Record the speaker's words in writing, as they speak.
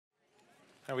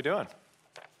How we doing?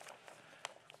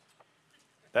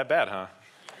 That bad, huh?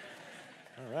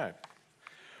 All right.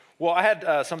 Well, I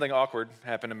had something awkward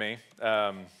happen to me.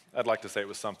 I'd like to say it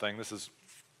was something. This is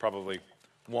probably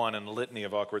one in a litany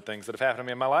of awkward things that have happened to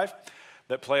me in my life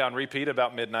that play on repeat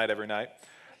about midnight every night.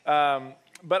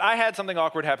 But I had something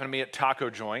awkward happen to me at Taco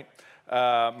Joint.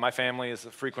 My family is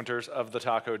frequenters of the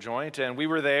Taco Joint, and we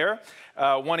were there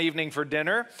one evening for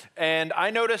dinner, and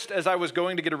I noticed as I was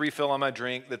going to get a refill on my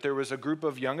drink that there was a group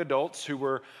of young adults who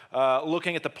were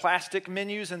looking at the plastic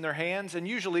menus in their hands, and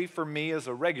usually for me as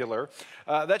a regular,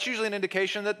 that's usually an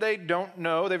indication that they don't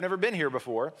know, they've never been here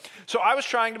before. So I was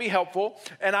trying to be helpful,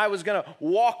 and I was going to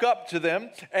walk up to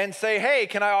them and say, hey,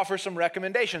 can I offer some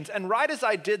recommendations? And right as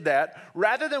I did that,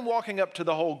 rather than walking up to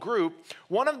the whole group,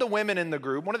 one of the women in the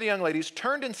group, one of the young ladies,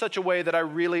 turned in such a way that I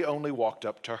really only walked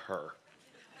up to her.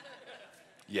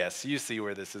 Yes, you see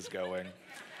where this is going.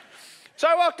 So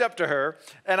I walked up to her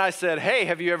and I said, hey,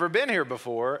 have you ever been here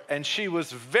before? And she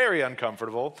was very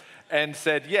uncomfortable and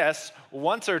said yes,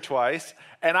 once or twice.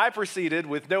 And I proceeded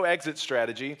with no exit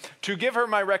strategy to give her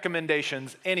my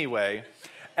recommendations anyway,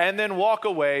 and then walk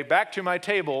away back to my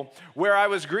table where I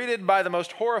was greeted by the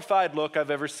most horrified look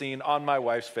I've ever seen on my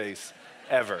wife's face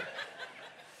ever.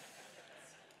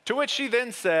 To which she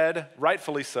then said,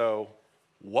 rightfully so,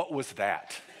 what was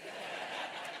that?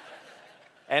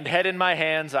 And head in my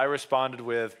hands, I responded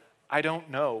with, I don't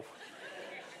know.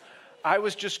 I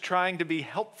was just trying to be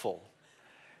helpful.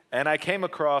 And I came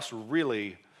across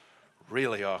really,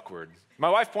 really awkward. My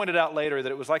wife pointed out later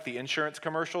that it was like the insurance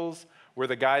commercials where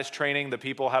the guy's training the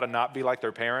people how to not be like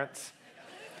their parents.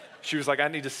 She was like, I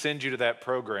need to send you to that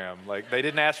program. Like, they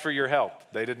didn't ask for your help.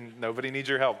 Nobody needs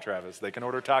your help, Travis. They can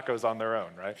order tacos on their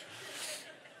own, right?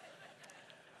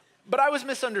 But I was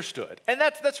misunderstood. And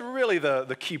that's really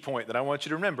the key point that I want you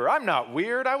to remember. I'm not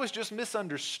weird. I was just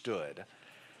misunderstood.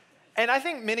 And I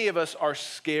think many of us are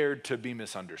scared to be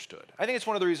misunderstood. I think it's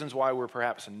one of the reasons why we're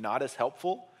perhaps not as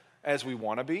helpful as we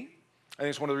want to be. I think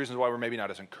it's one of the reasons why we're maybe not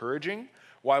as encouraging,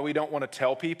 why we don't want to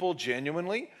tell people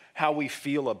genuinely how we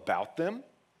feel about them.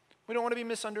 We don't want to be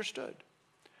misunderstood.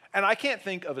 And I can't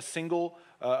think of a single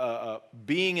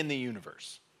being in the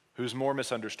universe who's more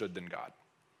misunderstood than God.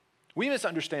 We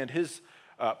misunderstand his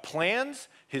plans,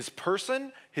 his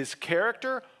person, his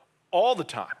character all the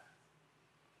time.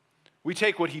 We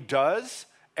take what he does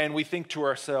and we think to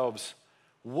ourselves,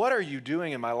 what are you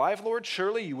doing in my life, Lord?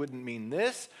 Surely you wouldn't mean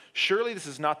this. Surely this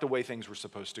is not the way things were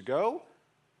supposed to go.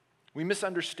 We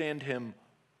misunderstand him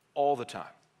all the time.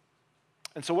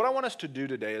 And so what I want us to do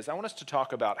today is I want us to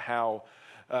talk about how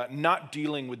not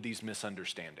dealing with these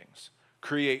misunderstandings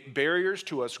create barriers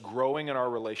to us growing in our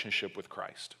relationship with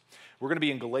Christ. We're going to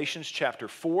be in Galatians chapter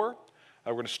 4.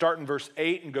 We're going to start in verse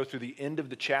 8 and go through the end of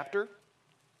the chapter.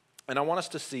 And I want us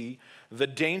to see the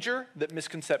danger that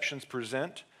misconceptions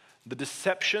present, the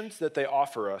deceptions that they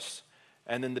offer us,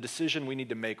 and then the decision we need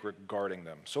to make regarding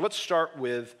them. So let's start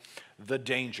with the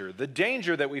danger. The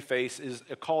danger that we face is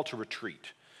a call to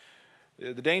retreat.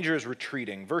 The danger is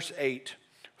retreating. Verse 8,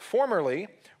 formerly,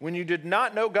 when you did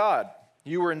not know God,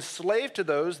 you were enslaved to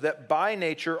those that by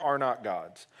nature are not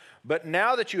God's. But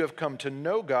now that you have come to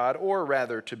know God, or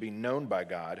rather to be known by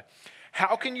God,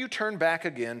 how can you turn back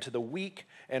again to the weak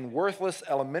and worthless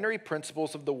elementary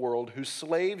principles of the world whose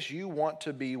slaves you want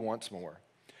to be once more?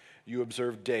 You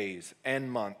observe days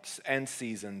and months and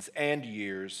seasons and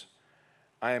years.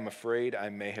 I am afraid I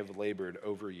may have labored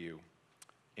over you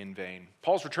in vain.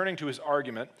 Paul's returning to his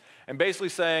argument and basically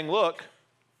saying, look,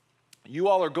 you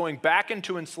all are going back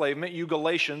into enslavement. You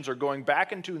Galatians are going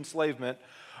back into enslavement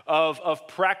of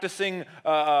practicing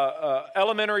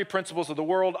elementary principles of the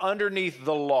world underneath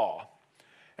the law.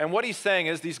 And what he's saying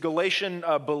is these Galatian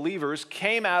believers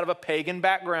came out of a pagan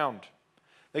background.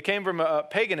 They came from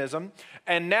paganism,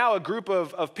 and now a group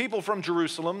of people from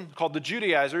Jerusalem called the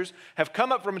Judaizers have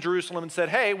come up from Jerusalem and said,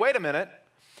 hey, wait a minute.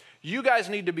 You guys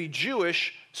need to be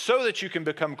Jewish so that you can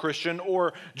become Christian,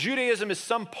 or Judaism is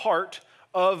some part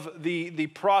of the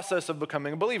process of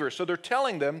becoming a believer. So they're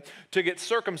telling them to get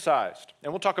circumcised.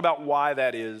 And we'll talk about why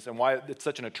that is and why it's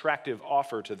such an attractive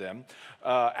offer to them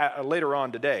later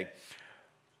on today.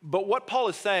 But what Paul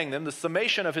is saying then, the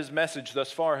summation of his message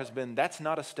thus far has been, that's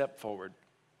not a step forward.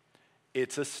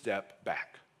 It's a step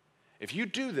back. If you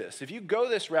do this, if you go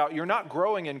this route, you're not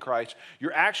growing in Christ,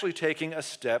 you're actually taking a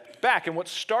step back. And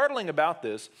what's startling about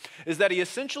this is that he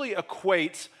essentially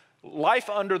equates life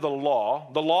under the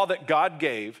law that God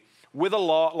gave, with a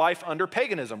life under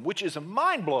paganism, which is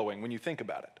mind-blowing when you think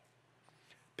about it.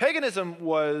 Paganism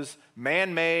was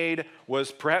man-made,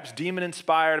 was perhaps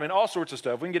demon-inspired, I mean, all sorts of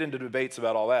stuff. We can get into debates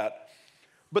about all that.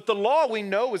 But the law we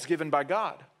know was given by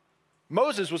God.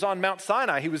 Moses was on Mount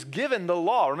Sinai. He was given the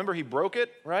law. Remember, he broke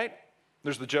it, right?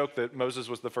 There's the joke that Moses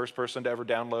was the first person to ever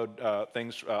download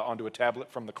things onto a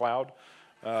tablet from the cloud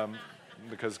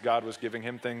because God was giving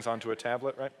him things onto a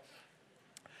tablet, right?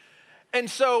 And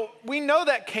so we know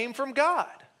that came from God.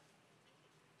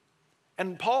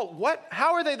 And Paul,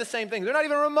 how are they the same thing? They're not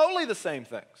even remotely the same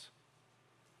things.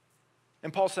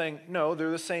 And Paul's saying, no, they're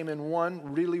the same in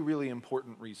one really, really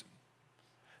important reason.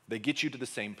 They get you to the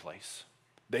same place.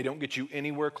 They don't get you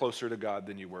anywhere closer to God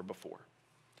than you were before.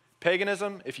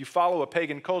 Paganism, if you follow a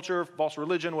pagan culture, false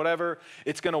religion, whatever,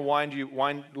 it's going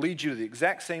to lead you to the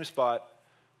exact same spot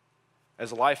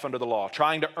as life under the law,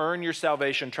 trying to earn your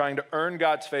salvation, trying to earn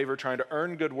God's favor, trying to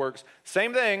earn good works.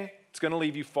 Same thing, it's going to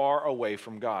leave you far away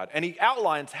from God. And he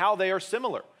outlines how they are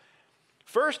similar.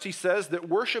 First, he says that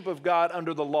worship of God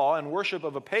under the law and worship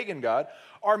of a pagan God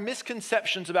are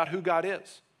misconceptions about who God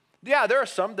is. Yeah, there are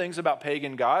some things about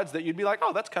pagan gods that you'd be like,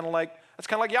 oh, that's kind of like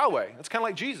Yahweh. That's kind of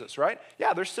like Jesus, right?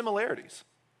 Yeah, there's similarities.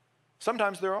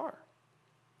 Sometimes there are.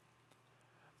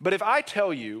 But if I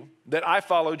tell you that I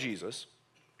follow Jesus,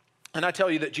 and I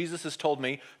tell you that Jesus has told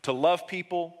me to love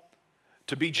people,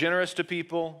 to be generous to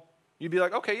people, you'd be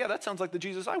like, okay, yeah, that sounds like the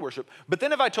Jesus I worship. But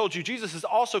then if I told you Jesus has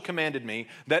also commanded me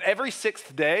that every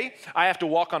sixth day I have to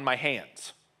walk on my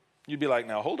hands, you'd be like,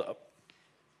 now hold up.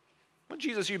 What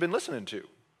Jesus you've been listening to?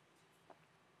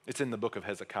 It's in the book of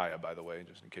Hezekiah, by the way,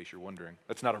 just in case you're wondering.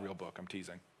 That's not a real book, I'm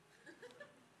teasing.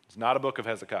 It's not a book of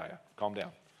Hezekiah. Calm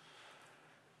down.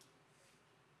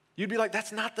 You'd be like,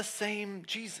 that's not the same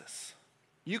Jesus.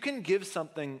 You can give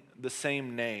something the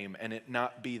same name and it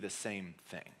not be the same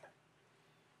thing.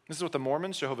 This is what the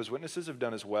Mormons, Jehovah's Witnesses, have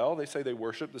done as well. They say they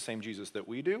worship the same Jesus that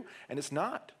we do, and it's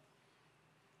not.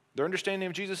 Their understanding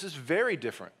of Jesus is very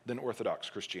different than Orthodox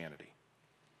Christianity.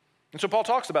 And so Paul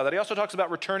talks about that. He also talks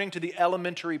about returning to the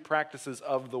elementary practices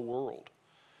of the world.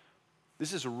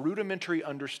 This is a rudimentary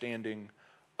understanding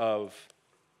of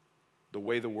the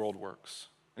way the world works.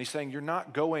 And he's saying you're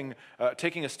not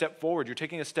taking a step forward, you're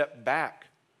taking a step back.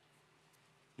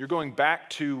 You're going back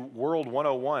to World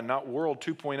 101, not World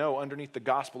 2.0, underneath the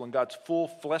gospel and God's full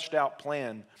fleshed out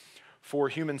plan for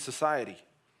human society.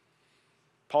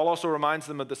 Paul also reminds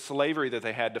them of the slavery that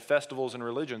they had to festivals and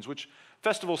religions, which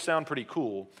festivals sound pretty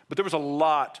cool, but there was a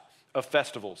lot of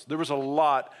festivals. There was a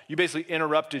lot. You basically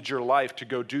interrupted your life to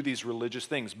go do these religious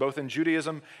things, both in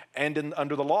Judaism and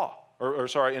under the law,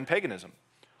 in paganism.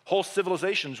 Whole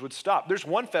civilizations would stop. There's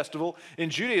one festival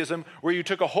in Judaism where you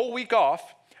took a whole week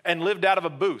off and lived out of a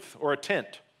booth or a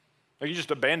tent. Or you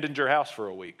just abandoned your house for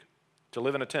a week to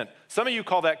live in a tent. Some of you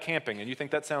call that camping, and you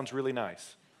think that sounds really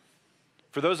nice.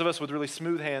 For those of us with really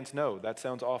smooth hands, no, that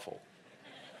sounds awful.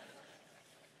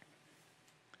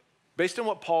 Based on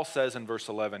what Paul says in verse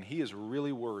 11, he is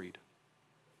really worried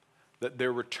that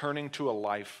they're returning to a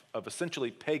life of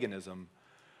essentially paganism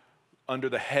under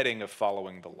the heading of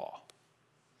following the law.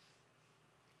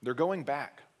 They're going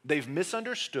back. They've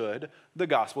misunderstood the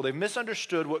gospel. They've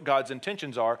misunderstood what God's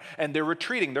intentions are, and they're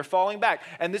retreating. They're falling back.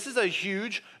 And this is a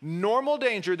huge, normal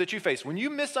danger that you face. When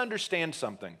you misunderstand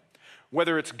something,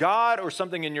 whether it's God or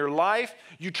something in your life,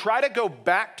 you try to go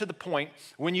back to the point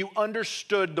when you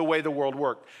understood the way the world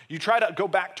worked. You try to go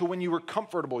back to when you were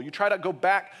comfortable. You try to go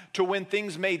back to when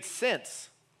things made sense.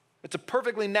 It's a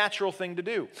perfectly natural thing to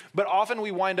do. But often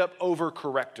we wind up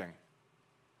overcorrecting.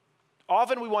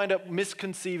 Often we wind up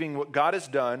misconceiving what God has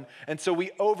done, and so we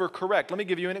overcorrect. Let me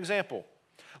give you an example.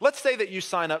 Let's say that you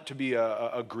sign up to be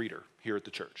a greeter here at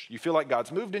the church. You feel like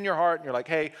God's moved in your heart, and you're like,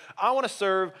 hey, I want to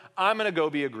serve. I'm going to go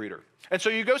be a greeter. And so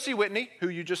you go see Whitney, who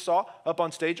you just saw up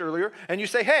on stage earlier, and you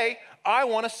say, hey, I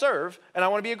want to serve, and I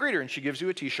want to be a greeter. And she gives you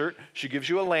a t-shirt, she gives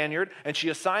you a lanyard, and she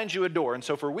assigns you a door. And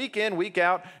so for week in, week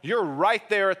out, you're right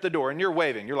there at the door, and you're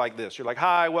waving. You're like this. You're like,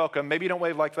 hi, welcome. Maybe you don't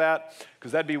wave like that,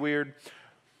 because that'd be weird.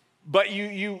 But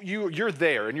you're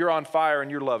there, and you're on fire, and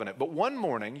you're loving it. But one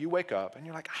morning, you wake up, and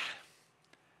you're like,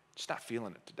 just not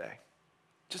feeling it today.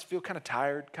 Just feel kind of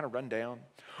tired, kind of run down.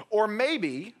 Or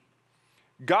maybe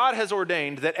God has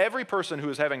ordained that every person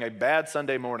who is having a bad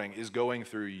Sunday morning is going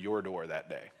through your door that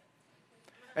day.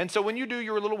 And so when you do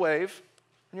your little wave,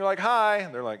 and you're like, hi,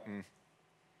 and they're like,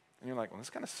 And you're like, well, this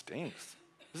kind of stinks.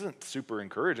 This isn't super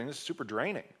encouraging. This is super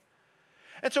draining.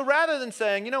 And so rather than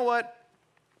saying, you know what,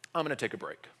 I'm going to take a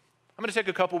break. I'm going to take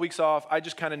a couple weeks off. I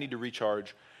just kind of need to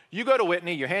recharge. You go to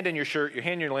Whitney, you hand in your shirt, you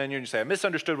hand your lanyard, and you say, I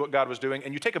misunderstood what God was doing,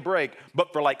 and you take a break,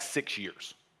 but for like 6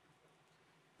 years.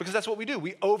 Because that's what we do.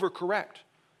 We overcorrect.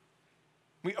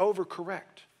 We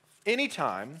overcorrect.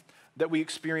 Anytime that we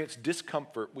experience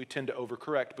discomfort, we tend to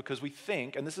overcorrect because we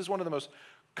think, and this is one of the most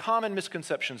common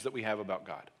misconceptions that we have about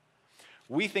God,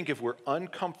 we think if we're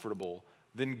uncomfortable,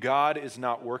 then God is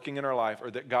not working in our life,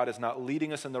 or that God is not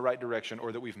leading us in the right direction,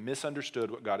 or that we've misunderstood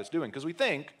what God is doing. Because we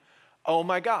think, oh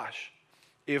my gosh,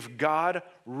 if God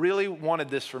really wanted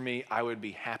this for me, I would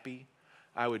be happy,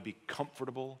 I would be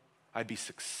comfortable, I'd be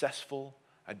successful,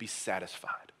 I'd be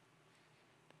satisfied.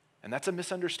 And that's a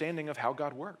misunderstanding of how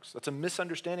God works. That's a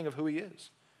misunderstanding of who he is.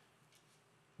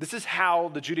 This is how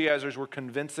the Judaizers were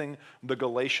convincing the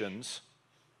Galatians,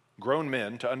 grown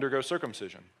men, to undergo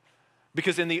circumcision.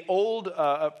 Because in the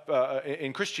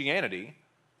in Christianity,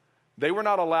 they were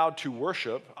not allowed to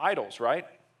worship idols, right?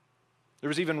 There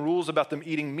was even rules about them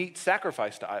eating meat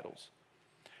sacrificed to idols.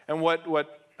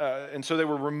 And so they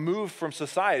were removed from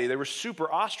society. They were super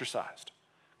ostracized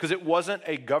because it wasn't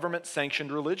a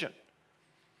government-sanctioned religion.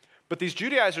 But these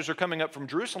Judaizers are coming up from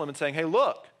Jerusalem and saying, hey,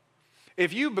 look,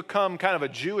 if you become kind of a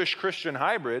Jewish-Christian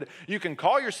hybrid, you can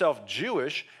call yourself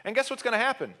Jewish, and guess what's going to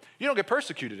happen? You don't get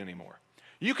persecuted anymore.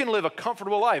 You can live a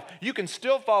comfortable life. You can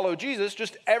still follow Jesus,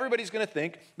 just everybody's going to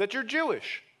think that you're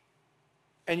Jewish.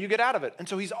 And you get out of it. And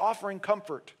so he's offering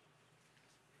comfort.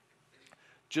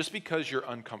 Just because you're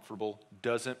uncomfortable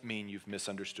doesn't mean you've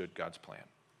misunderstood God's plan.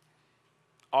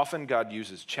 Often God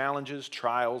uses challenges,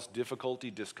 trials,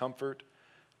 difficulty, discomfort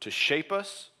to shape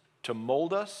us, to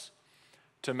mold us,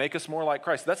 to make us more like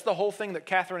Christ. That's the whole thing that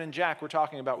Catherine and Jack were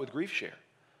talking about with Grief Share.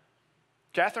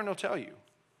 Catherine will tell you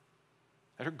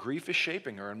that her grief is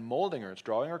shaping her and molding her. It's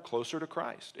drawing her closer to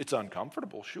Christ. It's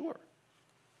uncomfortable, sure.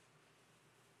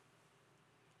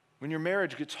 When your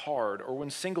marriage gets hard, or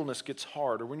when singleness gets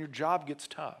hard, or when your job gets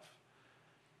tough,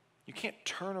 you can't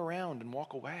turn around and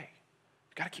walk away.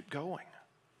 You've got to keep going.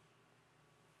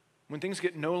 When things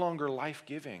get no longer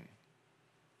life-giving,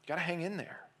 you got to hang in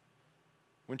there.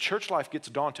 When church life gets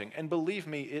daunting, and believe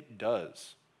me, it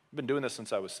does. I've been doing this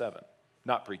since I was 7.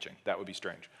 Not preaching. That would be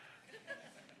strange.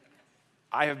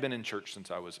 I have been in church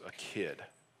since I was a kid.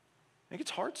 I think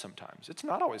it's hard sometimes. It's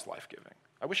not always life-giving.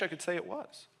 I wish I could say it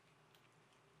was.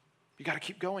 You got to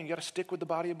keep going. You got to stick with the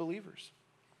body of believers.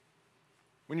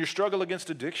 When you struggle against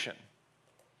addiction,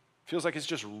 it feels like it's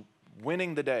just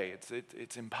winning the day.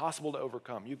 It's impossible to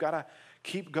overcome. You've got to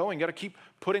keep going. You got to keep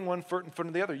putting one foot in front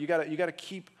of the other. You got to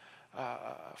keep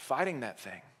fighting that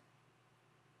thing.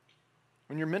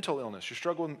 When you're mental illness, you're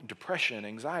struggling with depression,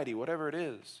 anxiety, whatever it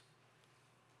is,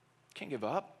 you can't give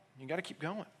up. You got to keep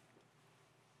going.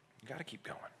 You got to keep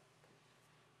going.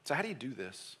 So how do you do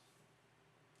this?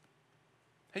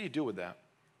 How do you deal with that?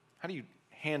 How do you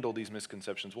handle these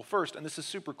misconceptions? Well, first, and this is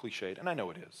super cliched, and I know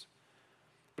it is,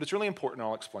 but it's really important, and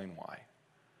I'll explain why.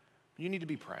 You need to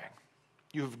be praying.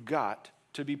 You have got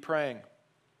to be praying.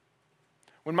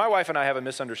 When my wife and I have a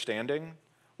misunderstanding,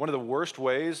 one of the worst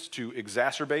ways to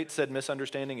exacerbate said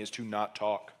misunderstanding is to not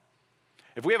talk.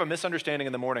 If we have a misunderstanding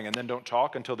in the morning and then don't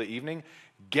talk until the evening,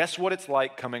 guess what it's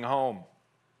like coming home?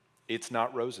 It's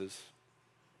not roses.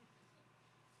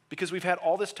 Because we've had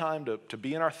all this time to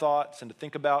be in our thoughts and to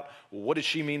think about, well, what did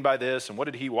she mean by this? And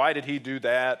why did he do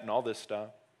that? And all this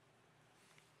stuff.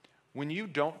 When you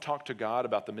don't talk to God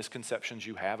about the misconceptions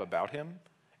you have about him,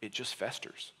 it just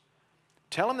festers.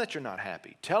 Tell him that you're not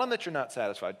happy. Tell him that you're not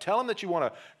satisfied. Tell him that you want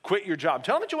to quit your job.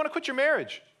 Tell him that you want to quit your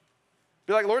marriage.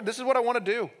 Be like, Lord, this is what I want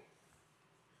to do.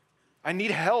 I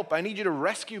need help. I need you to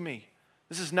rescue me.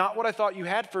 This is not what I thought you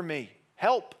had for me.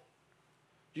 Help.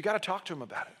 You got to talk to him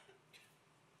about it.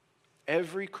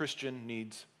 Every Christian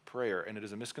needs prayer, and it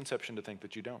is a misconception to think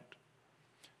that you don't.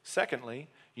 Secondly,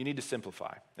 you need to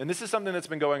simplify. And this is something that's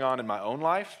been going on in my own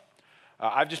life.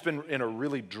 I've just been in a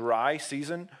really dry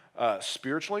season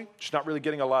spiritually, just not really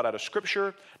getting a lot out of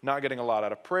Scripture, not getting a lot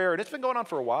out of prayer, and it's been going on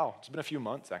for a while. It's been a few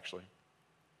months, actually.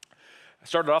 I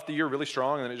started off the year really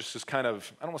strong, and then it just is kind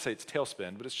of, I don't want to say it's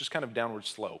tailspin, but it's just kind of downward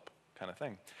slope kind of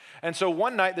thing. And so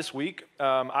one night this week,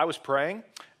 I was praying,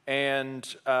 and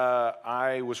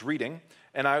I was reading,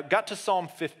 and I got to Psalm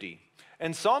 50.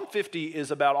 And Psalm 50 is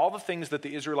about all the things that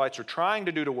the Israelites are trying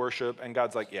to do to worship, and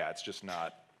God's like, yeah, it's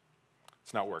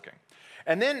not working.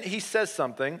 And then he says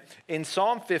something in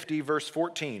Psalm 50, verse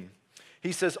 14.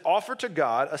 He says, offer to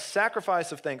God a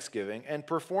sacrifice of thanksgiving and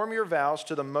perform your vows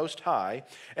to the Most High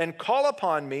and call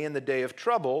upon me in the day of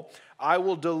trouble. I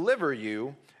will deliver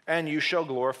you and you shall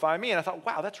glorify me. And I thought,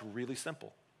 wow, that's really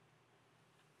simple.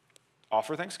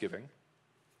 Offer thanksgiving,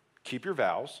 keep your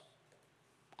vows,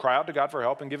 cry out to God for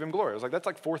help, and give him glory. I was like, that's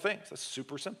like 4 things. That's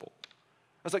super simple.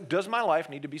 I was like, does my life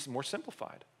need to be more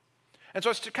simplified? And so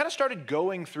I kind of started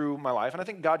going through my life, and I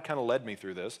think God kind of led me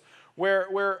through this,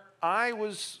 where I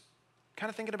was kind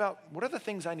of thinking about what are the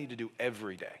things I need to do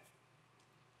every day?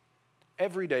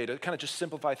 Every day to kind of just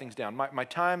simplify things down. My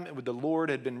time with the Lord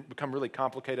had become really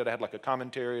complicated. I had like a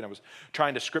commentary, and I was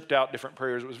trying to script out different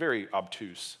prayers. It was very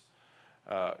obtuse.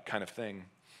 kind of thing.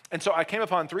 And so I came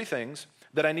upon 3 things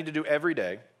that I need to do every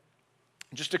day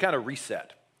just to kind of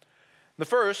reset. The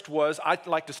first was I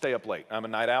like to stay up late. I'm a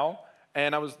night owl,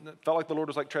 and felt like the Lord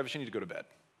was like, Travis, you need to go to bed.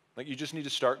 Like, you just need to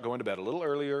start going to bed a little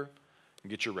earlier and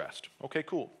get your rest. Okay,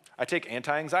 cool. I take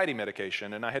anti-anxiety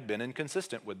medication, and I had been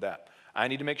inconsistent with that. I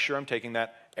need to make sure I'm taking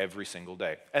that every single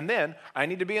day. And then I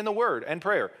need to be in the Word and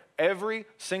prayer every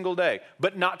single day,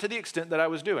 but not to the extent that I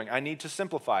was doing. I need to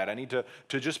simplify it. I need to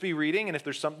just be reading, and if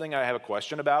there's something I have a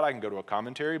question about, I can go to a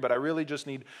commentary, but I really just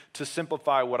need to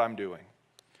simplify what I'm doing.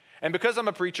 And because I'm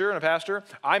a preacher and a pastor,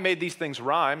 I made these things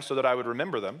rhyme so that I would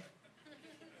remember them.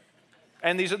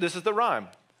 And this is the rhyme.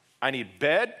 I need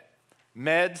bed,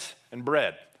 meds, and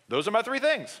bread. Those are my 3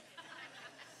 things.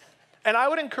 And I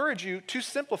would encourage you to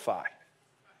simplify.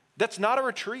 That's not a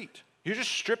retreat. You're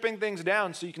just stripping things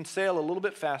down so you can sail a little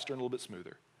bit faster and a little bit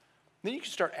smoother. Then you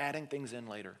can start adding things in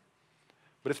later.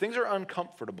 But if things are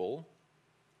uncomfortable,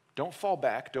 don't fall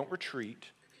back, don't retreat,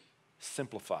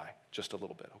 simplify just a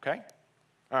little bit, okay?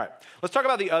 All right, let's talk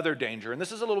about the other danger, and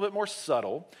this is a little bit more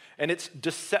subtle, and it's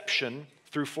deception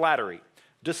through flattery.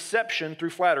 Deception through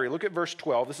flattery. Look at verse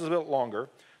 12. This is a bit longer,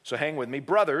 so hang with me.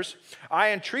 Brothers,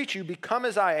 I entreat you, become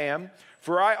as I am,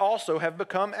 for I also have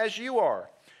become as you are.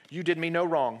 You did me no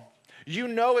wrong. You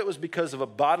know it was because of a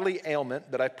bodily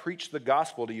ailment that I preached the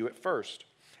gospel to you at first.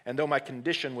 And though my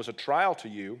condition was a trial to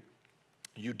you,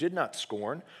 you did not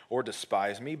scorn or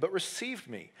despise me, but received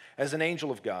me as an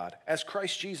angel of God, as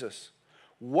Christ Jesus.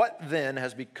 What then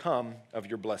has become of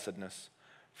your blessedness?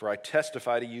 For I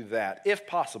testify to you that, if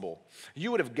possible,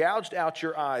 you would have gouged out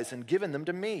your eyes and given them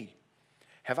to me.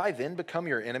 Have I then become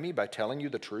your enemy by telling you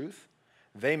the truth?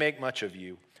 They make much of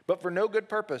you, but for no good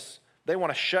purpose. They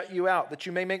want to shut you out, that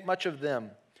you may make much of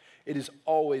them. It is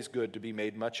always good to be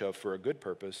made much of for a good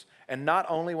purpose, and not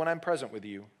only when I'm present with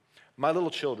you. My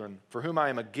little children, for whom I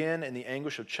am again in the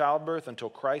anguish of childbirth until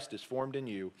Christ is formed in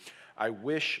you, I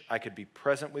wish I could be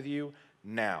present with you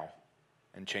now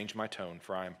and change my tone,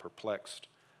 for I am perplexed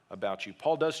about you.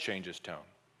 Paul does change his tone.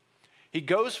 He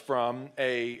goes from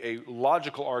a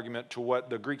logical argument to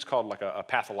what the Greeks called like a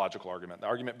pathological argument, the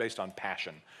argument based on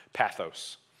passion,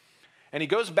 pathos. And he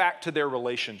goes back to their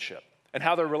relationship and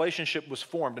how their relationship was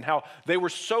formed and how they were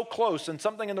so close and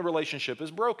something in the relationship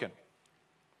is broken.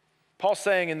 Paul's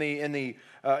saying in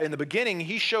the beginning,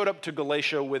 he showed up to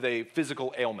Galatia with a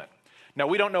physical ailment. Now,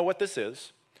 we don't know what this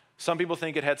is. Some people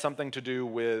think it had something to do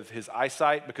with his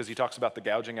eyesight because he talks about the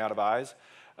gouging out of eyes.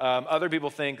 Other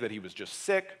people think that he was just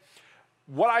sick.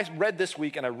 What I read this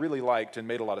week and I really liked and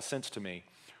made a lot of sense to me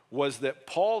was that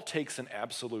Paul takes an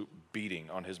absolute beating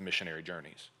on his missionary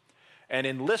journeys. And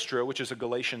in Lystra, which is a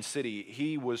Galatian city,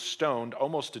 he was stoned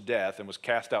almost to death and was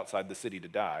cast outside the city to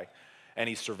die, and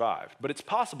he survived. But it's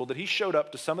possible that he showed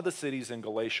up to some of the cities in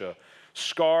Galatia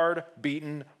scarred,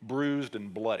 beaten, bruised,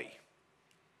 and bloody.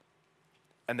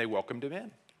 And they welcomed him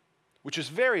in, which is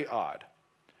very odd.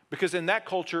 Because in that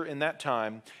culture, in that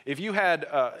time, if you had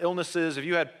illnesses, if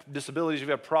you had disabilities, if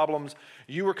you had problems,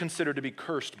 you were considered to be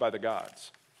cursed by the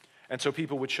gods. And so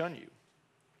people would shun you.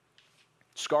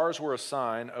 Scars were a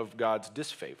sign of God's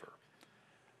disfavor.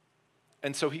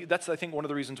 And so that's, I think, one of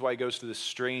the reasons why he goes to this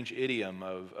strange idiom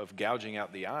of gouging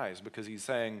out the eyes, because he's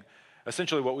saying,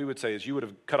 essentially what we would say is, you would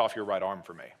have cut off your right arm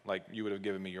for me. Like, you would have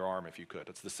given me your arm if you could.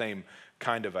 It's the same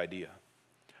kind of idea.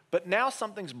 But now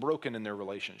something's broken in their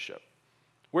relationship.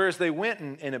 Whereas they went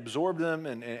and absorbed them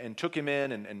and took him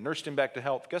in and nursed him back to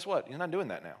health, guess what? He's not doing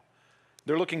that now.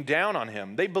 They're looking down on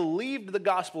him. They believed the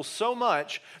gospel so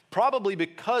much, probably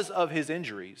because of his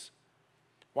injuries.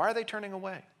 Why are they turning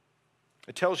away?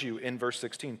 It tells you in verse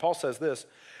 16. Paul says this,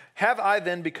 have I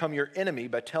then become your enemy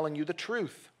by telling you the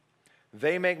truth?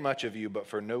 They make much of you, but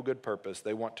for no good purpose.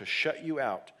 They want to shut you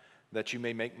out, that you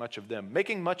may make much of them.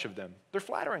 Making much of them. They're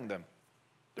flattering them.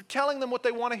 They're telling them what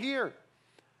they want to hear.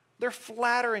 They're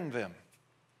flattering them.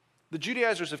 The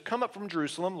Judaizers have come up from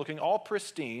Jerusalem looking all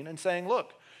pristine and saying,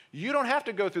 look, you don't have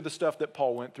to go through the stuff that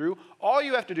Paul went through. All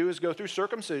you have to do is go through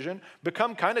circumcision,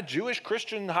 become kind of Jewish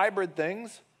Christian hybrid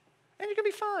things, and you're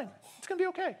going to be fine. It's going to be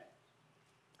okay.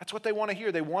 That's what they want to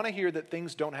hear. They want to hear that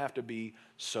things don't have to be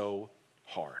so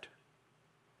hard.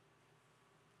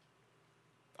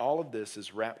 All of this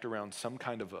is wrapped around some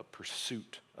kind of a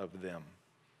pursuit of them.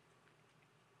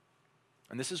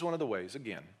 And this is one of the ways,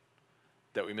 again,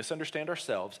 that we misunderstand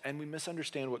ourselves and we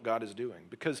misunderstand what God is doing.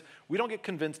 Because we don't get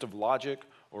convinced of logic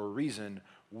or reason.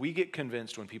 We get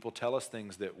convinced when people tell us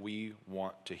things that we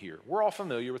want to hear. We're all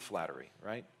familiar with flattery,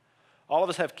 right? All of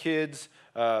us have kids,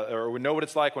 or we know what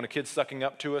it's like when a kid's sucking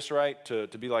up to us, right? To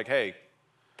be like, hey,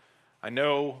 I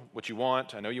know what you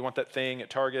want. I know you want that thing at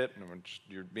Target. And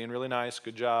you're being really nice.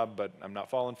 Good job, but I'm not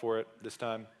falling for it this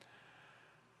time.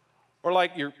 Or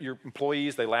like your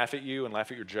employees, they laugh at you and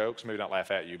laugh at your jokes. Maybe not laugh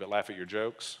at you, but laugh at your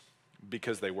jokes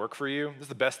because they work for you. This is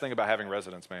the best thing about having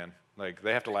residents, man. Like,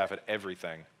 they have to laugh at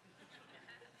everything.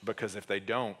 Because if they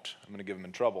don't, I'm going to give them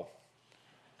in trouble.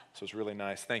 So it's really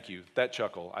nice. Thank you. That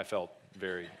chuckle, I felt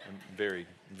very, very,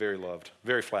 very loved.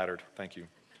 Very flattered. Thank you.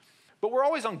 But we're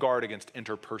always on guard against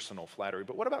interpersonal flattery.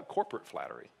 But what about corporate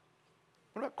flattery?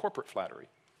 What about corporate flattery?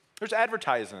 There's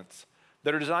advertisements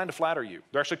that are designed to flatter you.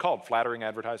 They're actually called flattering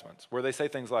advertisements, where they say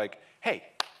things like, hey,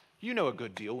 you know a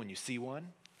good deal when you see one.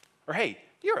 Or, hey,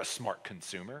 you're a smart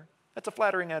consumer. That's a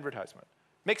flattering advertisement.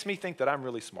 Makes me think that I'm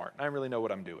really smart and I really know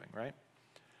what I'm doing, right?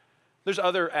 There's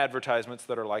other advertisements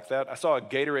that are like that. I saw a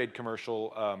Gatorade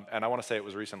commercial, and I want to say it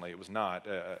was recently. It was not.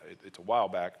 It's a while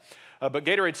back. But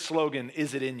Gatorade's slogan,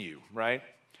 is it in you, right?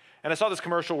 And I saw this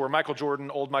commercial where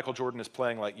old Michael Jordan is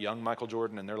playing like young Michael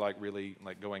Jordan, and they're like really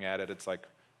like going at it. It's like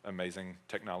amazing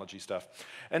technology stuff.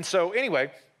 And so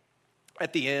anyway,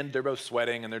 at the end, they're both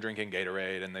sweating and they're drinking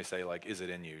Gatorade, and they say like, is it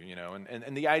in you, you know?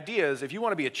 And the idea is if you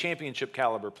want to be a championship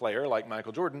caliber player like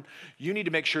Michael Jordan, you need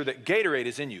to make sure that Gatorade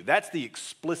is in you. That's the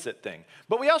explicit thing.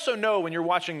 But we also know when you're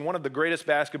watching one of the greatest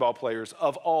basketball players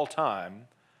of all time,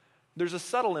 there's a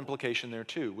subtle implication there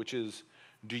too, which is,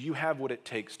 do you have what it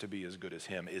takes to be as good as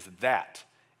him? Is that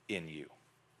in you?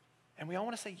 And we all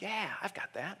want to say, yeah, I've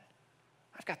got that.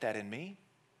 I've got that in me.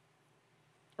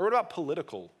 Or what about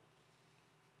political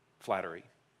flattery?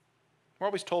 We're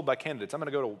always told by candidates, I'm going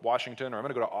to go to Washington or I'm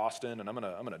going to go to Austin and I'm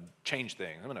going to change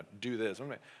things. I'm going to do this.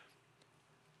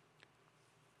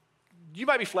 You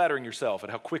might be flattering yourself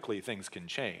at how quickly things can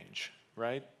change,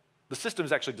 right? The system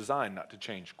is actually designed not to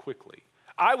change quickly.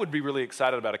 I would be really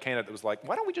excited about a candidate that was like,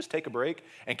 why don't we just take a break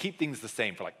and keep things the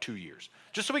same for like 2 years,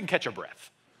 just so we can catch our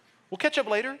breath. We'll catch up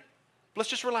later. Let's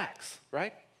just relax,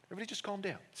 right? Everybody just calm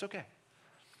down. It's okay.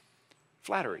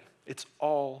 Flattery, it's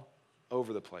all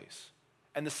over the place.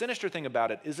 And the sinister thing about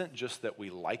it isn't just that we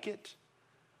like it,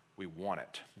 we want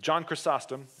it. John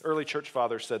Chrysostom, early church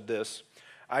father, said this,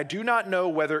 I do not know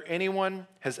whether anyone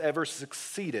has ever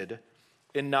succeeded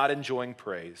in not enjoying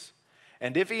praise.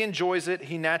 And if he enjoys it,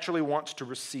 he naturally wants to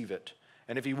receive it.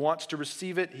 And if he wants to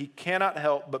receive it, he cannot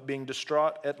help but being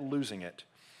distraught at losing it.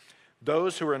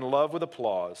 Those who are in love with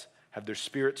applause have their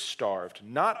spirits starved,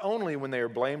 not only when they are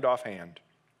blamed offhand,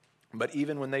 but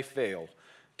even when they fail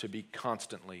to be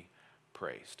constantly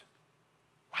praised.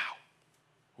 Wow.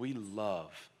 We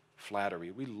love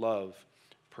flattery. We love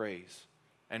praise.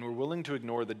 And we're willing to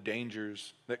ignore the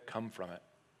dangers that come from it.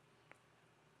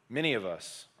 Many of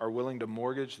us are willing to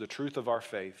mortgage the truth of our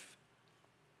faith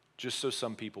just so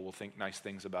some people will think nice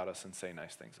things about us and say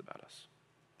nice things about us.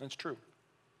 And it's true.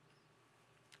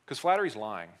 Because flattery is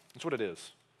lying. That's what it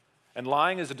is. And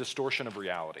lying is a distortion of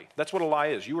reality. That's what a lie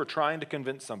is. You are trying to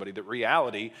convince somebody that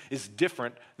reality is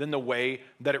different than the way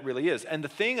that it really is. And the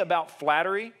thing about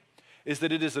flattery is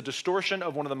that it is a distortion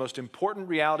of one of the most important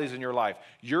realities in your life,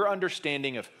 your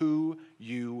understanding of who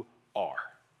you are.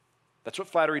 That's what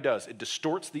flattery does. It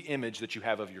distorts the image that you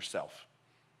have of yourself.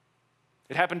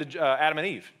 It happened to Adam and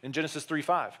Eve in Genesis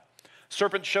 3:5.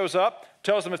 Serpent shows up,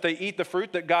 tells them if they eat the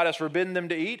fruit that God has forbidden them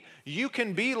to eat, you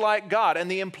can be like God.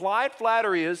 And the implied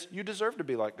flattery is you deserve to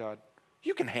be like God.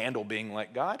 You can handle being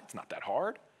like God. It's not that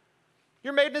hard.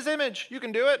 You're made in his image. You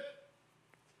can do it.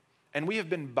 And we have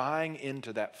been buying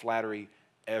into that flattery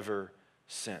ever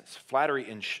since. Flattery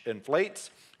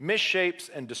inflates, misshapes,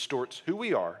 and distorts who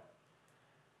we are,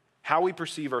 how we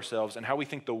perceive ourselves, and how we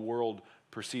think the world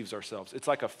perceives ourselves. It's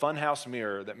like a funhouse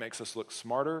mirror that makes us look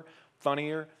smarter,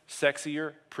 funnier,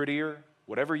 sexier, prettier,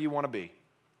 whatever you want to be,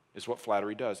 is what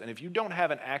flattery does. And if you don't have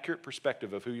an accurate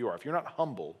perspective of who you are, if you're not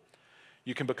humble,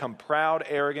 you can become proud,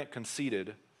 arrogant,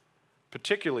 conceited,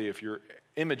 particularly if your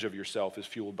image of yourself is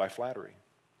fueled by flattery.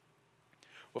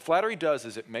 What flattery does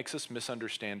is it makes us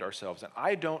misunderstand ourselves. And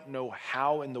I don't know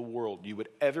how in the world you would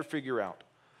ever figure out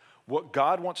what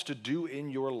God wants to do in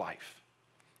your life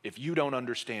if you don't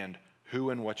understand who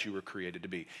and what you were created to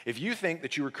be. If you think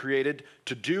that you were created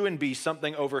to do and be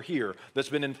something over here that's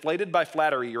been inflated by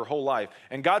flattery your whole life,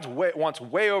 and God wants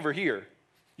way over here,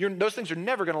 those things are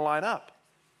never going to line up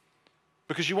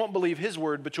because you won't believe his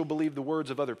word, but you'll believe the words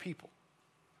of other people,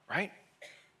 right?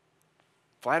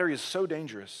 Flattery is so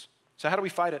dangerous. So how do we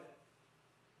fight it?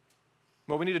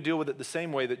 Well, we need to deal with it the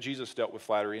same way that Jesus dealt with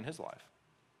flattery in his life,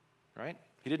 right?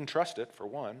 He didn't trust it, for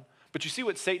one. But you see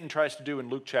what Satan tries to do in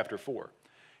Luke chapter 4.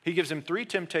 He gives him 3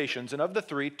 temptations, and of the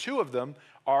 3, 2 of them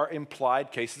are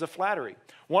implied cases of flattery.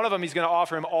 One of them, he's going to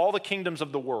offer him all the kingdoms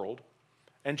of the world,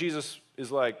 And Jesus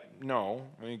is like, no,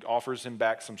 and he offers him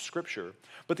back some scripture.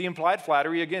 But the implied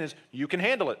flattery, again, is you can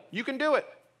handle it. You can do it.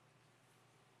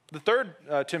 The third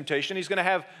temptation, he's going to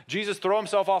have Jesus throw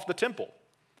himself off the temple,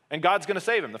 and God's going to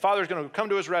save him. The Father's going to come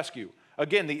to his rescue.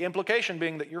 Again, the implication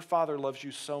being that your Father loves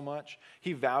you so much,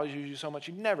 he values you so much,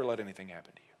 he'd never let anything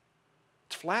happen to you.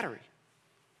 It's flattery.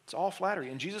 It's all flattery.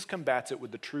 And Jesus combats it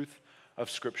with the truth of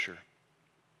Scripture.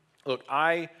 Look,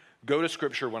 I go to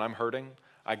Scripture when I'm hurting.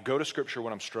 I go to Scripture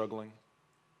when I'm struggling.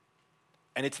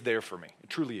 And it's there for me. It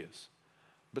truly is.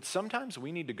 But sometimes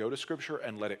we need to go to Scripture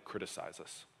and let it criticize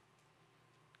us.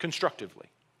 Constructively.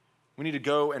 We need to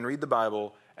go and read the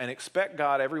Bible and expect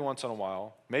God every once in a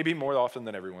while, maybe more often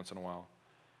than every once in a while,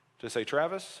 to say,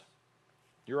 Travis,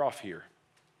 you're off here.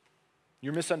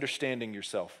 You're misunderstanding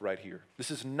yourself right here. This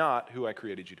is not who I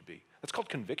created you to be. That's called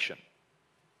conviction.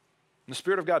 And the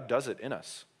Spirit of God does it in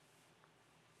us.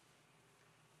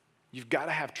 You've got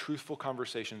to have truthful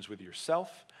conversations with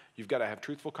yourself. You've got to have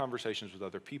truthful conversations with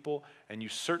other people. And you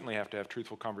certainly have to have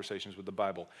truthful conversations with the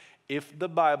Bible. If the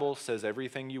Bible says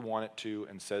everything you want it to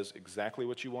and says exactly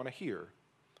what you want to hear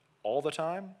all the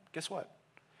time, guess what?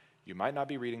 You might not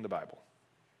be reading the Bible.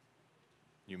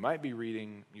 You might be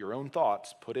reading your own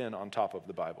thoughts put in on top of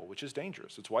the Bible, which is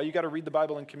dangerous. It's why you got to read the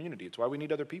Bible in community. It's why we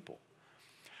need other people.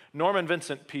 Norman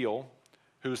Vincent Peale,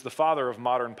 who's the father of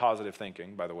modern positive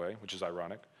thinking, by the way, which is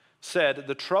ironic, said,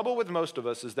 the trouble with most of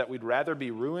us is that we'd rather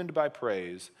be ruined by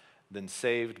praise than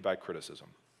saved by criticism.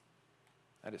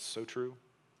 That is so true.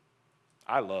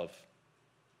 I love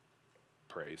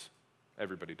praise.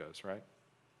 Everybody does, right?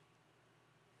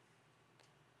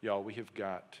 Y'all, we have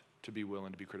got to be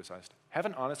willing to be criticized. Have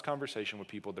an honest conversation with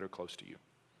people that are close to you.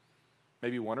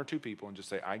 Maybe one or two people, and just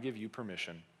say, I give you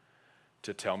permission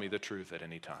to tell me the truth at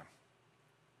any time.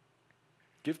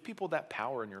 Give people that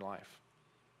power in your life.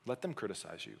 Let them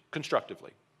criticize you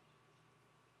constructively.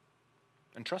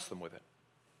 And trust them with it.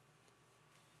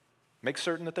 Make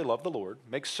certain that they love the Lord.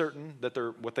 Make certain that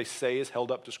what they say is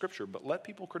held up to Scripture, but let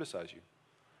people criticize you.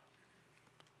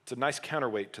 It's a nice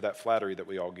counterweight to that flattery that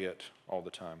we all get all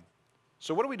the time.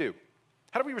 So what do?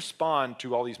 How do we respond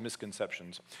to all these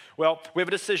misconceptions? Well, we have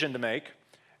a decision to make,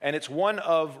 and it's one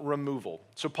of removal.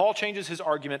 So Paul changes his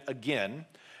argument again,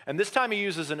 and this time he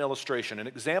uses an illustration, an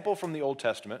example from the Old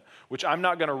Testament, which I'm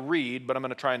not going to read, but I'm going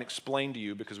to try and explain to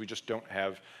you because we just don't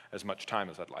have as much time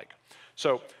as I'd like.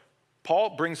 So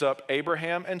Paul brings up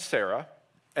Abraham and Sarah,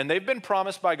 and they've been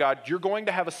promised by God, you're going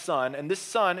to have a son, and this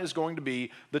son is going to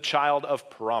be the child of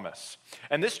promise.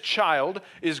 And this child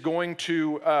is going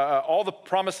to, all the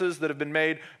promises that have been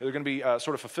made, they're going to be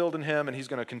sort of fulfilled in him, and he's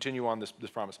going to continue on this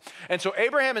promise. And so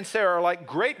Abraham and Sarah are like,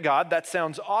 great God, that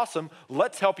sounds awesome.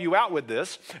 Let's help you out with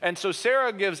this. And so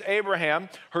Sarah gives Abraham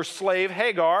her slave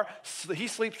Hagar. He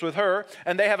sleeps with her,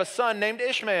 and they have a son named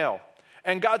Ishmael.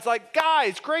 And God's like,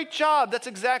 guys, great job. That's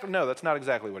not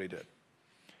exactly what he did.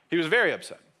 He was very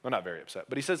upset. Well, not very upset,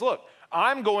 but he says, look,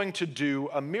 I'm going to do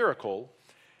a miracle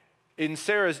in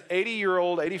Sarah's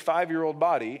 80-year-old, 85-year-old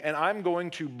body, and I'm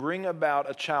going to bring about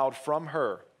a child from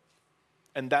her,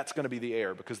 and that's going to be the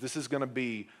heir, because this is going to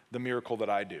be the miracle that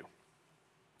I do.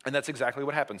 And that's exactly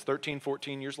what happens. 13,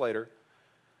 14 years later,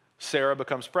 Sarah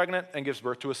becomes pregnant and gives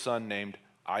birth to a son named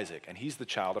Isaac, and he's the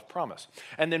child of promise.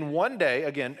 And then one day,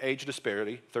 again, age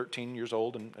disparity, 13 years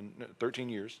old and 13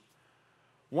 years,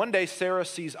 one day, Sarah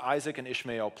sees Isaac and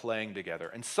Ishmael playing together,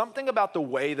 and something about the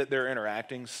way that they're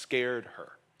interacting scared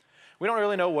her. We don't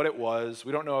really know what it was.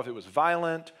 We don't know if it was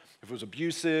violent, if it was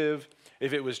abusive,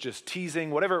 if it was just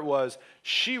teasing, whatever it was.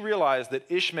 She realized that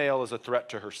Ishmael is a threat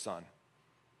to her son,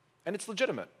 and it's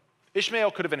legitimate.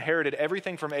 Ishmael could have inherited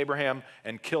everything from Abraham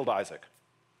and killed Isaac,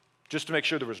 just to make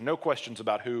sure there was no questions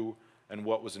about who and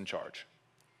what was in charge.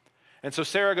 And so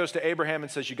Sarah goes to Abraham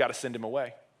and says, you got to send him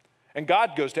away. And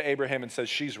God goes to Abraham and says,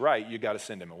 she's right, you got to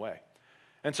send him away.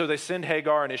 And so they send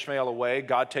Hagar and Ishmael away.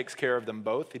 God takes care of them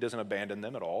both. He doesn't abandon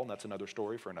them at all, and that's another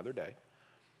story for another day.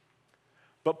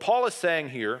 But Paul is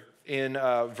saying here in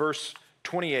verse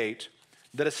 28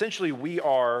 that essentially we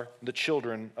are the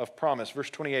children of promise. Verse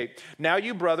 28, now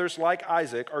you brothers, like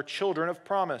Isaac, are children of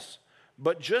promise.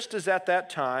 But just as at that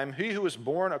time, he who was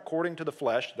born according to the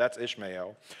flesh, that's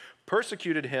Ishmael,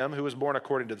 persecuted him who was born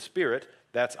according to the Spirit,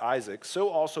 that's Isaac, so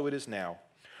also it is now.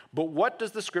 But what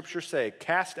does the Scripture say?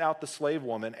 Cast out the slave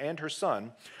woman and her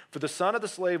son, for the son of the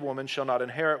slave woman shall not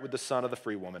inherit with the son of the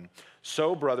free woman.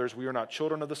 So, brothers, we are not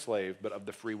children of the slave, but of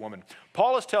the free woman.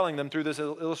 Paul is telling them through this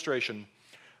illustration,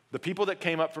 the people that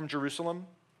came up from Jerusalem,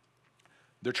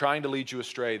 they're trying to lead you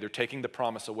astray. They're taking the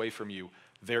promise away from you.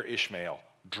 They're Ishmael.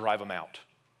 Drive them out.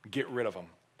 Get rid of them.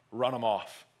 Run them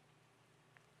off.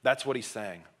 That's what he's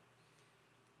saying.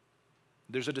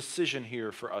 there's a decision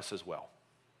here for us as well.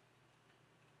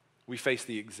 We face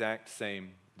the exact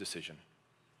same decision.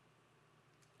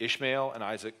 Ishmael and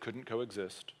Isaac couldn't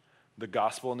coexist. The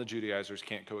gospel and the Judaizers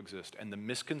can't coexist. And the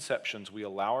misconceptions we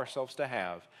allow ourselves to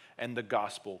have and the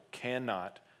gospel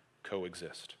cannot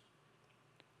coexist.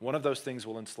 One of those things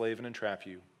will enslave and entrap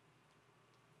you.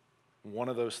 One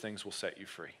of those things will set you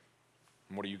free.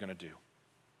 And what are you going to do?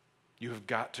 You have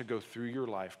got to go through your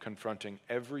life confronting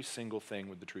every single thing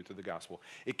with the truth of the gospel.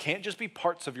 It can't just be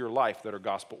parts of your life that are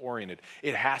gospel-oriented.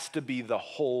 It has to be the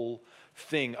whole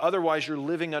thing. Otherwise, you're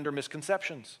living under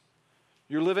misconceptions.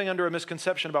 You're living under a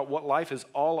misconception about what life is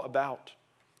all about.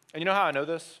 And you know how I know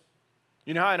this?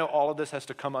 You know how I know all of this has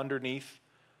to come underneath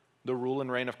the rule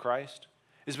and reign of Christ?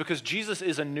 Is because Jesus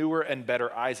is a newer and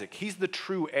better Isaac. He's the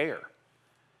true heir.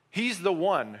 He's the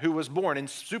one who was born in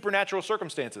supernatural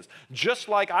circumstances. Just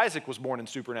like Isaac was born in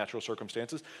supernatural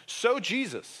circumstances, so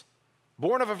Jesus,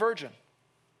 born of a virgin.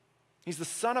 He's the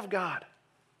Son of God.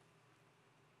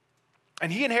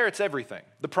 And he inherits everything.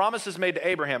 The promises made to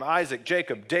Abraham, Isaac,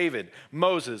 Jacob, David,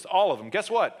 Moses, all of them.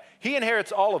 Guess what? He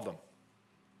inherits all of them.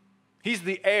 He's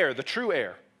the heir, the true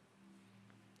heir.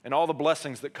 And all the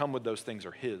blessings that come with those things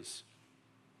are his.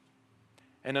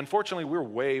 And unfortunately, we're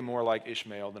way more like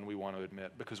Ishmael than we want to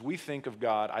admit because we think of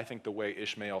God, I think, the way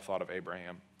Ishmael thought of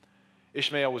Abraham.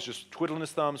 Ishmael was just twiddling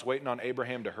his thumbs, waiting on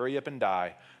Abraham to hurry up and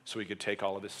die so he could take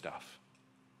all of his stuff.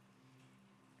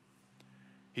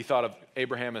 He thought of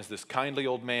Abraham as this kindly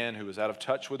old man who was out of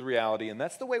touch with reality, and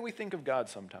that's the way we think of God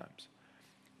sometimes.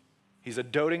 He's a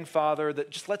doting father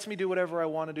that just lets me do whatever I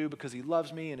want to do because he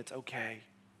loves me and it's okay.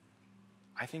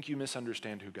 I think you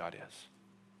misunderstand who God is.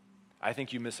 I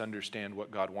think you misunderstand what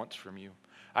God wants from you.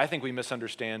 I think we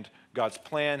misunderstand God's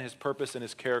plan, his purpose, and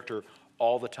his character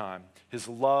all the time. His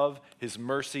love, his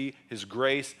mercy, his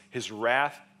grace, his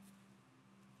wrath,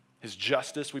 his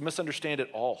justice. We misunderstand it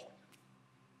all.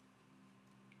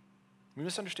 We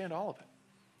misunderstand all of it.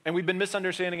 And we've been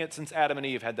misunderstanding it since Adam and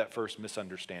Eve had that first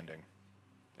misunderstanding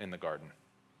in the garden.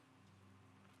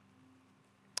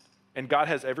 And God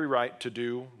has every right to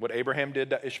do what Abraham did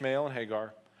to Ishmael and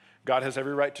Hagar. God has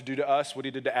every right to do to us what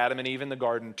he did to Adam and Eve in the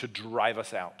garden, to drive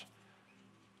us out.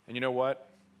 And you know what?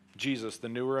 Jesus, the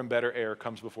newer and better heir,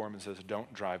 comes before him and says,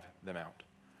 don't drive them out.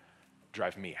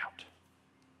 Drive me out.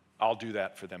 I'll do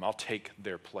that for them. I'll take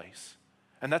their place.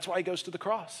 And that's why he goes to the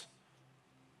cross.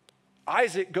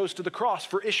 Isaac goes to the cross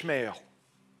for Ishmael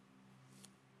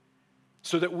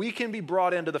so that we can be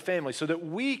brought into the family, so that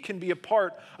we can be a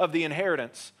part of the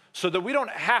inheritance, so that we don't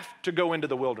have to go into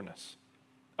the wilderness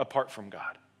apart from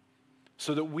God.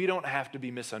 So that we don't have to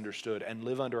be misunderstood and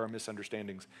live under our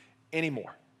misunderstandings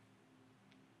anymore.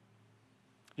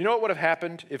 You know what would have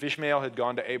happened if Ishmael had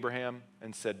gone to Abraham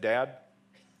and said, Dad,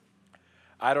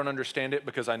 I don't understand it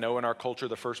because I know in our culture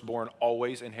the firstborn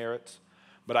always inherits,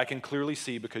 but I can clearly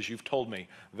see because you've told me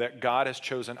that God has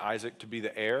chosen Isaac to be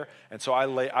the heir, and so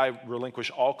I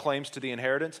relinquish all claims to the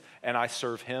inheritance and I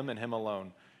serve him and him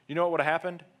alone. You know what would have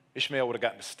happened? Ishmael would have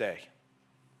gotten to stay.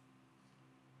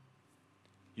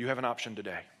 You have an option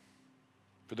today,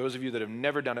 for those of you that have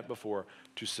never done it before,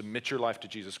 to submit your life to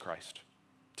Jesus Christ,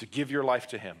 to give your life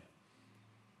to him,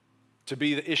 to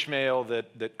be the Ishmael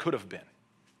that could have been,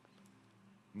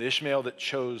 the Ishmael that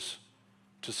chose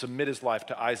to submit his life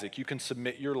to Isaac. You can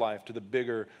submit your life to the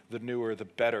bigger, the newer, the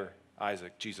better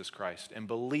Isaac, Jesus Christ, and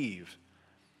believe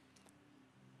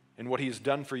in what he has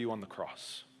done for you on the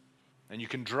cross. And you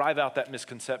can drive out that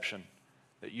misconception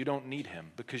that you don't need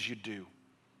him, because you do.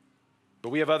 But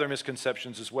we have other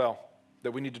misconceptions as well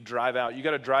that we need to drive out. You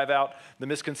got to drive out the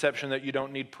misconception that you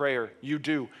don't need prayer. You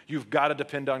do. You've got to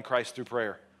depend on Christ through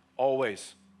prayer,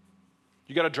 always.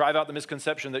 You got to drive out the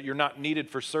misconception that you're not needed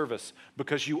for service,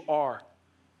 because you are.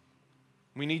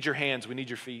 We need your hands. We need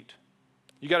your feet.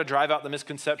 You got to drive out the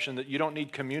misconception that you don't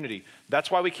need community. That's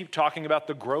why we keep talking about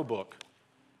the Grow Book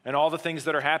and all the things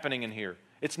that are happening in here.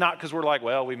 It's not because we're like,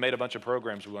 well, we've made a bunch of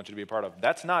programs we want you to be a part of.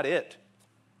 That's not it.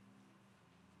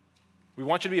 We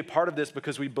want you to be a part of this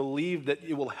because we believe that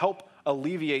it will help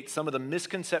alleviate some of the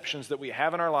misconceptions that we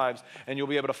have in our lives, and you'll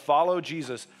be able to follow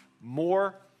Jesus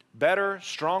more, better,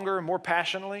 stronger, more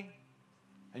passionately,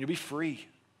 and you'll be free.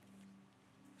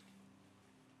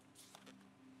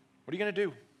 What are you going to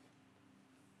do?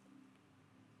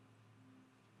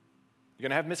 You're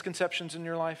going to have misconceptions in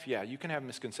your life? Yeah, you can have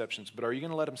misconceptions, but are you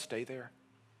going to let them stay there?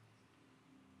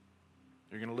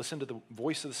 You're going to listen to the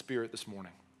voice of the Spirit this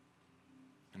morning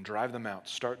and drive them out.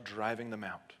 Start driving them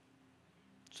out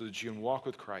so that you can walk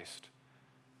with Christ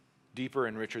deeper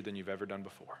and richer than you've ever done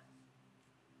before.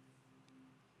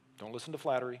 Don't listen to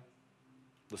flattery.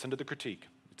 Listen to the critique.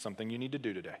 It's something you need to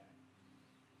do today.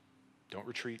 Don't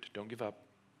retreat. Don't give up.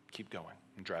 keep going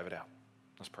and drive it out.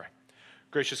 Let's pray.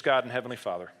 Gracious God and Heavenly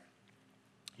Father,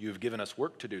 you have given us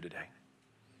work to do today.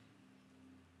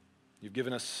 You've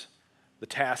given us the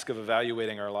task of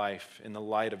evaluating our life in the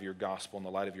light of your gospel, in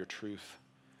the light of your truth.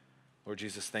 Lord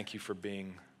Jesus, thank you for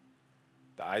being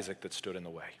the Isaac that stood in the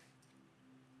way.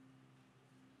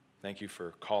 Thank you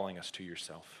for calling us to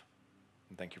yourself.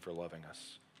 And thank you for loving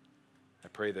us. I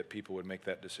pray that people would make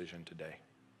that decision today.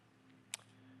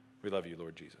 We love you,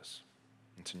 Lord Jesus.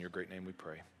 It's in your great name we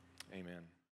pray. Amen.